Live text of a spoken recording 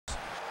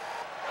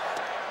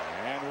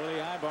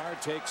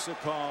umpire takes a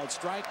called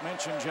strike.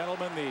 Mentioned,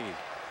 gentlemen, the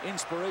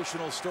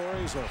inspirational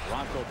stories of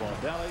Rocco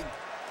Baldelli,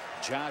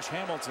 Josh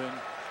Hamilton.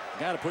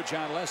 Got to put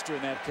John Lester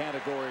in that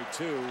category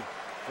too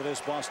for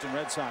this Boston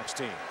Red Sox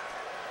team.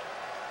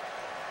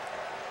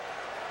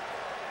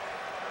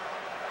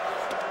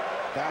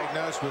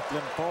 Diagnosed with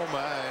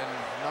lymphoma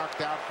and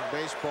knocked out for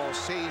baseball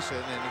season,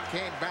 and he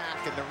came back,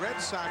 and the Red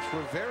Sox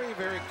were very,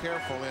 very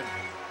careful in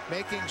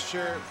making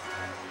sure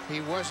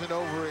he wasn't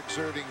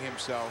overexerting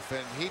himself.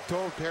 And he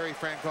told Terry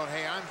Francona,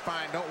 hey, I'm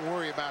fine, don't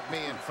worry about me.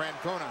 And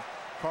Francona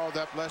called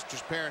up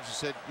Lester's parents and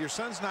said, your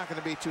son's not going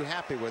to be too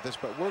happy with us,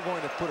 but we're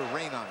going to put a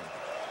rein on him.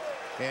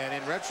 And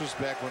in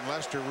retrospect, when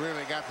Lester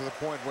really got to the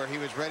point where he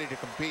was ready to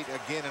compete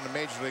again in a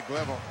major league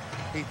level,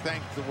 he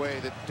thanked the way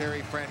that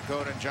Terry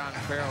Francona and John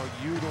Farrell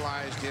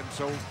utilized him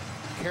so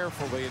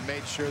carefully and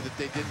made sure that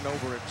they didn't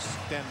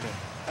overextend him.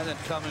 And then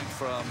coming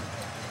from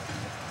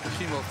the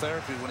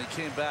chemotherapy, when he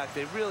came back,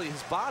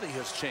 his body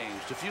has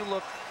changed. If you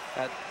look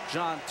at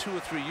John 2 or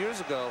 3 years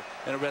ago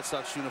in a Red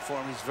Sox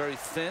uniform, he's very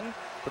thin,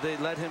 but they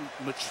let him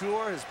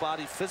mature his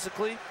body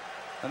physically,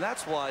 and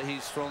that's why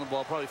he's throwing the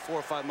ball probably 4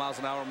 or 5 miles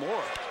an hour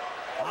more.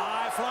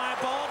 High fly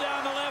ball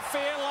down the left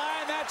field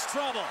line. That's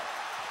trouble.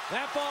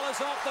 That ball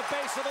is off the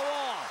base of the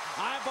wall.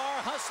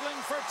 Ibar hustling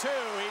for two.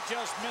 He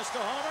just missed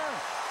a homer.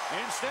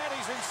 Instead,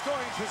 he's in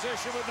scoring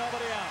position with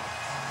nobody out.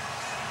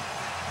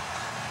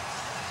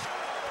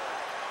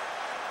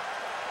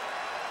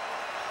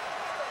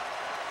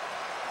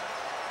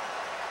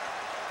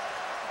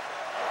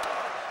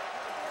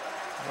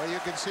 Well,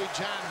 you can see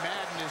Joe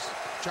Madden is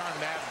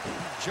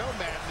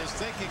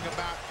thinking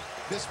about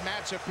this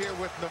matchup here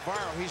with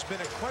Navarro. He's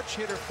been a clutch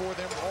hitter for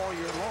them all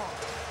year long.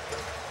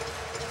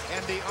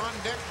 And the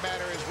on-deck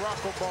batter is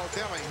Rocco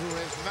Baldelli, who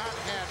has not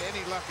had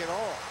any luck at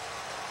all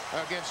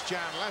against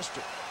John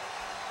Lester.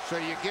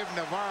 So you give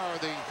Navarro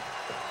the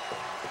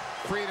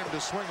freedom to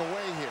swing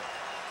away here.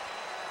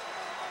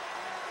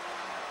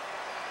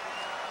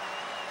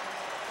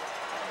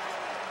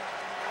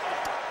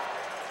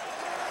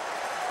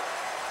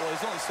 Well,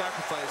 he's only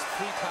sacrificed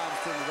 3 times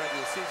during the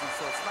regular season,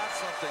 so it's not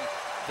something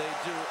they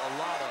do a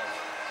lot of.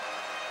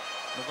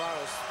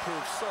 Navarro's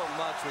proved so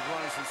much with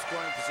runners in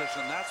scoring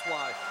position. That's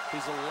why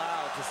he's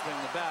allowed to swing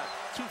the bat.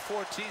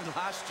 214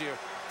 last year,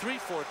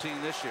 314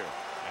 this year.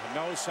 And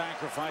no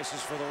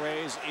sacrifices for the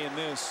Rays in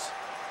this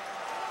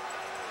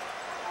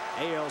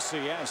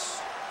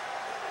ALCS.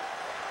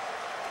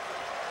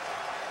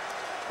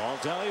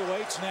 Baldelli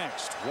waits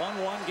next.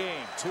 1-1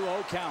 game,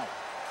 2-0 count.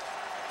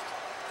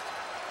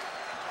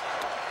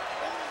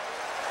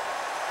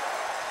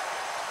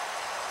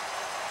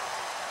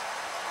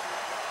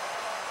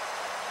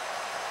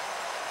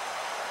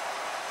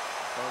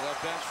 Well,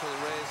 that bench for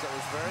the Rays that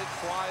was very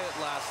quiet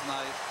last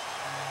night.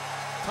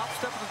 Top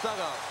step in the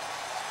dugout.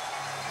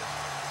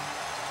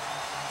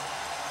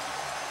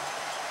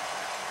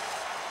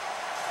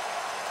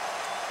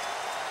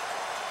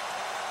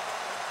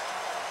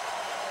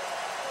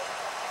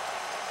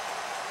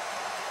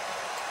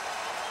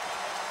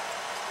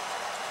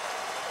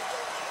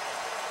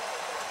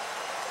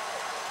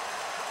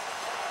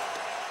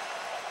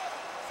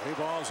 Three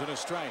balls and a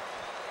strike.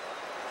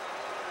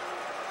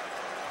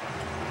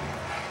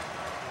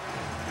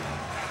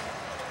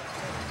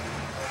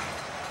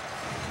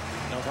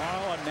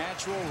 Navarro, a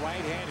natural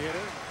right-hand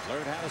hitter,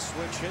 learned how to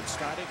switch hits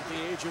starting at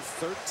the age of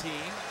 13.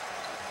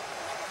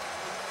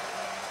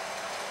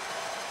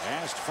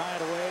 Has to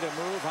find a way to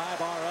move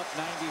Ibar up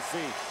 90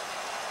 feet.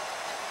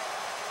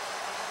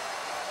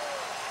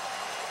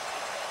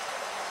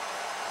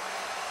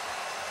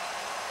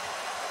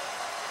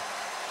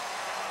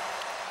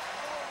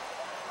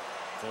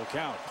 Full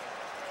count.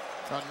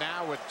 Well,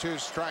 now with 2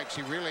 strikes,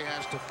 he really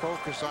has to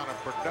focus on a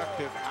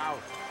productive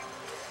out.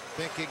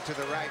 Thinking to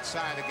the right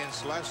side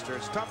against Lester.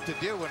 It's tough to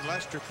do when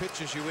Lester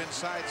pitches you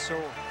inside so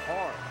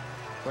hard.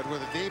 But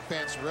with a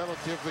defense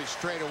relatively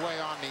straight away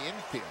on the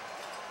infield.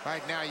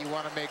 Right now you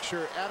want to make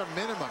sure at a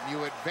minimum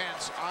you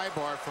advance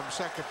Ibar from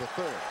second to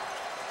third.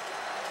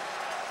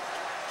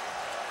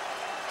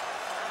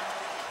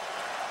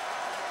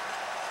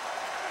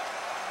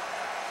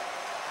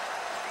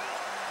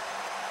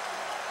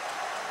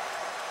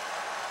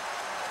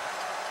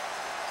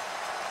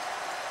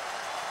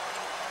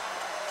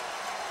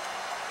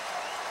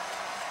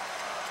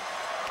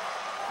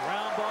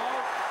 Ground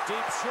ball,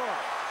 deep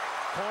short.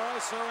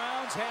 Cora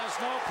surrounds, has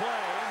no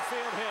play.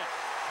 Infield hit.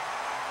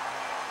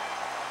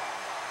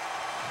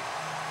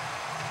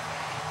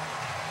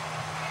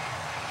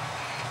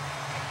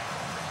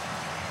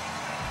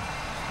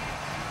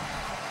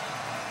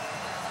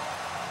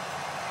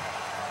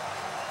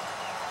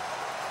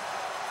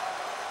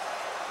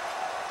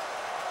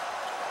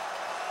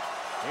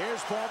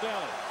 Here's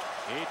Baldelli.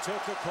 He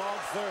took a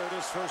called third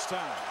his first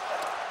time.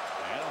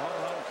 And a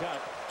home run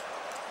cut.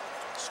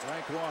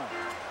 Strike one.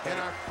 In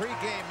our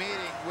pregame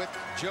meeting with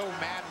Joe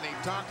Madden, he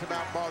talked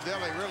about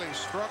Baldelli really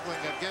struggling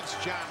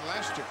against John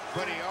Lester,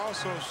 but he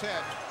also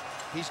said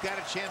he's got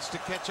a chance to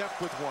catch up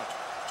with one,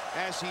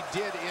 as he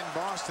did in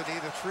Boston. He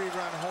had a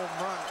 3-run home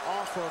run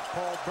off of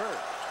Paul Burt.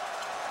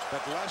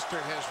 But Lester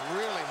has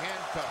really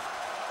handcuffed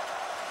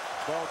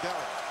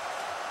Baldelli.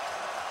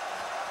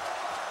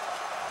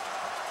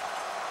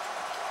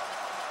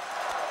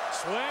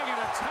 Swing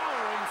and a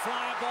towering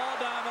fly ball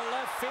down the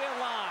left field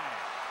line.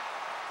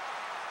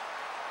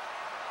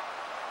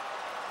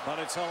 But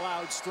it's a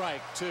loud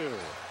strike, too.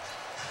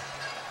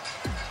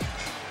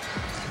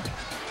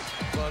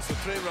 Well, it's a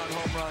 3-run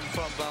home run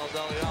from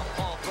Baldelli off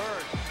Paul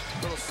Bird.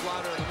 Little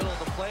slider in the middle of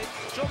the plate.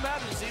 Joe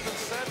Madden has even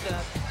said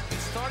that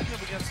he's starting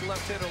him against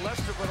left-hander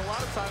Lester, but a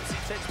lot of times he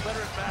takes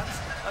better at-bats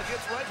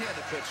against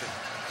right-handed pitching.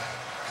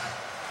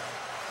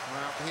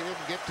 Well, he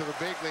didn't get to the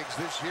big leagues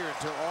this year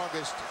until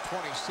August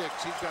 26.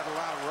 He's got a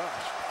lot of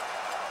rust.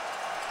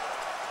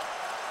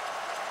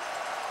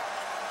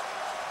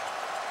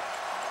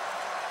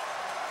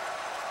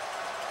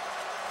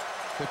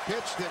 The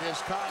pitch that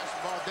has caused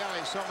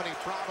Baldelli so many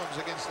problems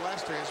against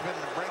Lester has been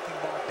the breaking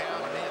ball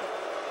down and in.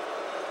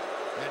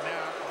 And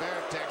now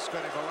Baratek's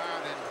going to go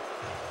out and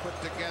put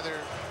together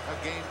a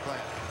game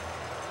plan.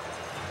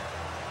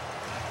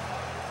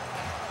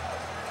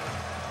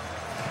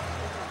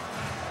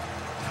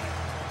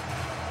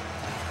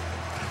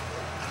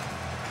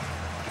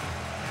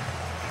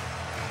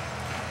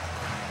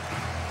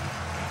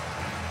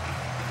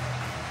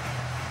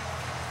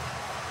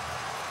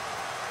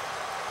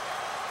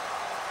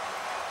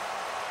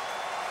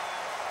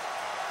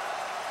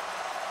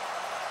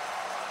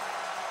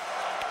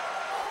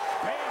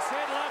 Base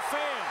hit left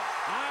field.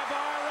 High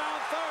bar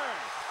around third.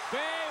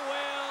 Bay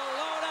will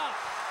load up.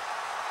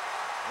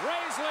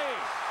 Rays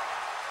lead.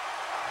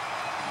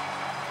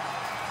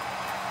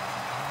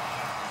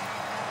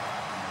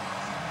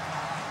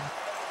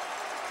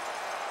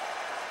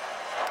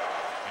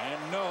 And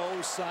no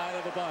sign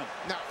of the bunt.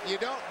 Now, you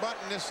don't bunt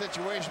in this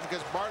situation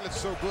because Bartlett's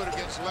so good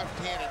against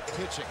left-handed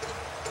pitching.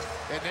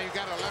 And then you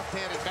got a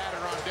left-handed batter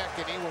on deck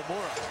in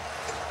Iwamura.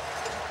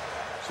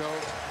 So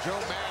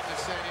Joe Madden is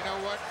saying, you know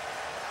what?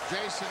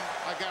 Jason,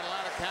 I got a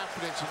lot of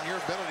confidence in your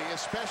ability,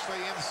 especially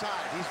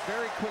inside. He's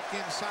very quick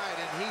inside,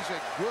 and he's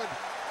a good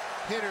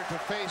hitter to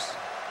face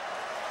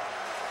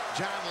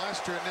John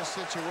Lester in this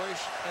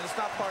situation. And it's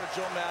not part of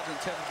Joe Madden's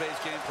Tampa Bay's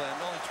game plan.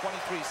 Only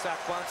 23 sack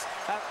bunts.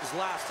 That is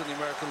last in the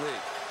American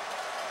League.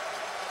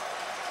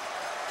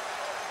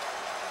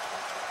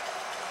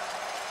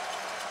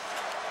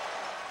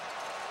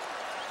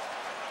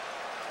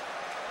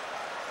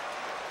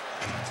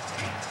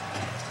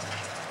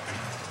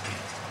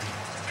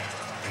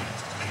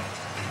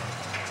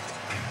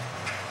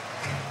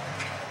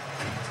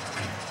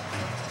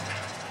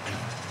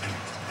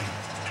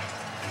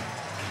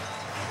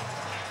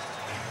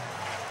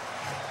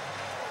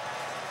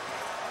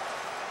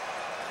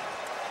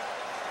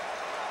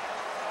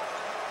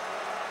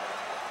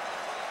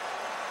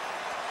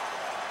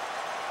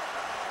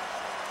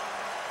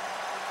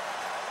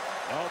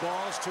 No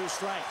balls, 2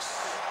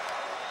 strikes.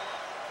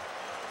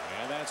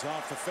 And that's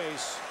off the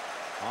face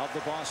of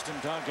the Boston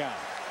dugout.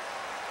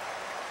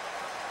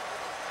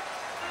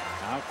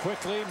 How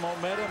quickly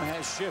momentum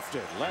has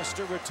shifted.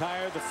 Lester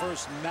retired the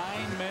first 9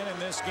 men in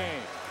this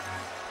game.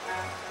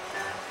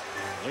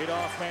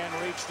 Leadoff man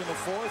reached in the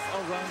 4th,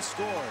 a run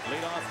scored.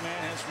 Leadoff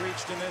man has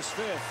reached in this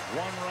 5th,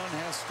 1 run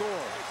has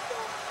scored.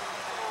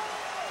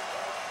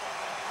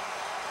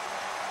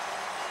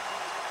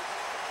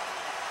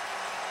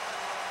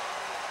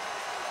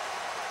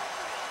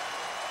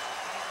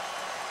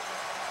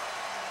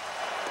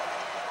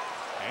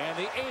 And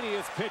the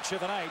 80th pitch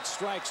of the night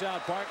strikes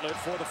out Bartlett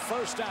for the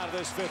first out of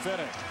this 5th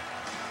inning.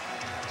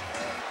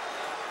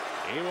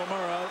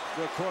 Iwamura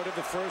recorded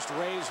the first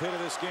Rays hit of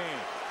this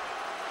game.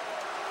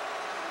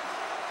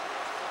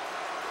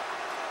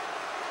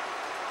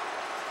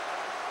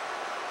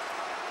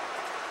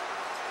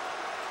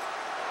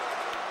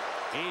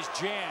 He's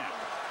jammed,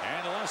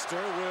 and Lester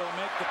will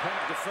make the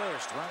peg to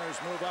first. Runners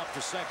move up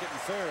to second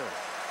and third.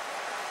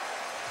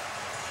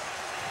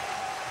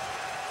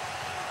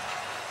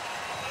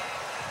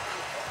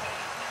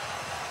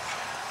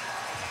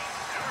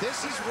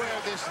 This is where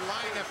this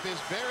lineup is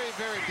very,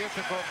 very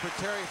difficult for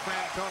Terry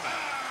Francona.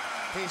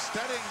 He's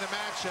studying the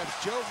matchups.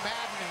 Joe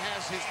Madden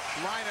has his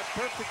lineup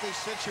perfectly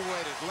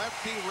situated.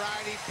 Lefty,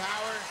 righty,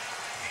 power.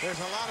 There's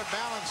a lot of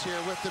balance here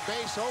with the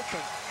base open.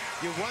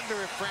 You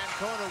wonder if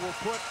Francona will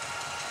put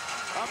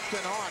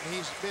Upton on.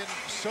 He's been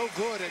so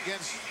good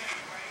against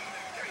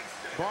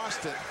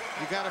Boston.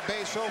 You got a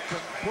base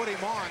open, put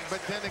him on. But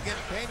then again,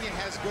 Pena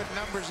has good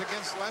numbers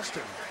against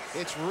Lester.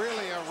 It's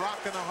really a rock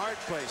and a hard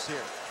place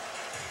here.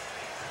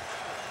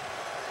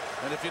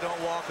 And if you don't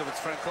walk him, it's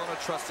Francona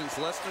trusting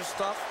Lester's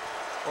stuff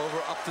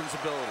over Upton's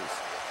abilities.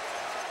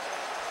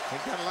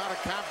 He's got a lot of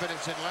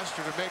confidence in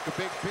Lester to make a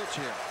big pitch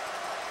here.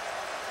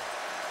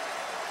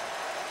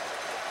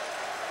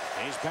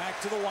 He's back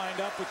to the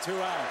windup with 2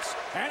 outs.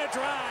 And a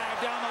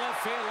drive down the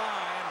left field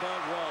line, but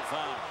well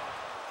fouled.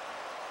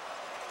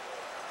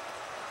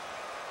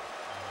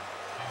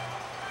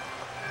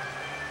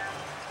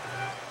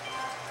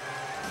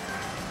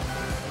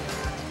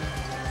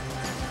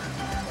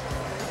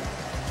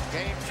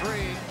 Game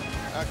 3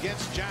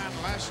 against John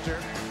Lester.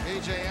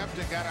 A.J.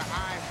 Upton got a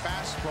high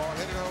fastball,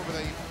 hit it over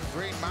the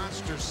green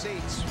monster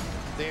seats.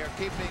 They are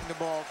keeping the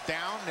ball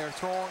down. They're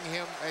throwing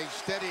him a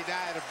steady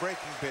diet of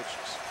breaking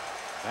pitches.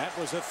 That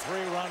was a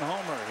 3-run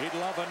homer. He'd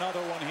love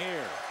another one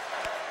here.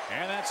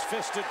 And that's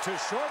fisted to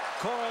short.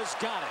 Cora's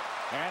got it.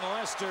 And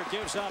Lester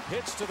gives up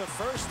hits to the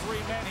first 3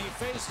 men he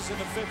faces in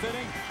the 5th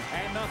inning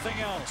and nothing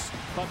else.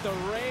 But the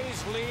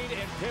Rays lead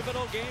in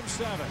pivotal Game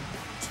 7.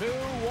 2-1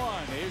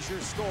 is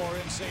your score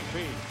in St.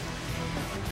 Pete.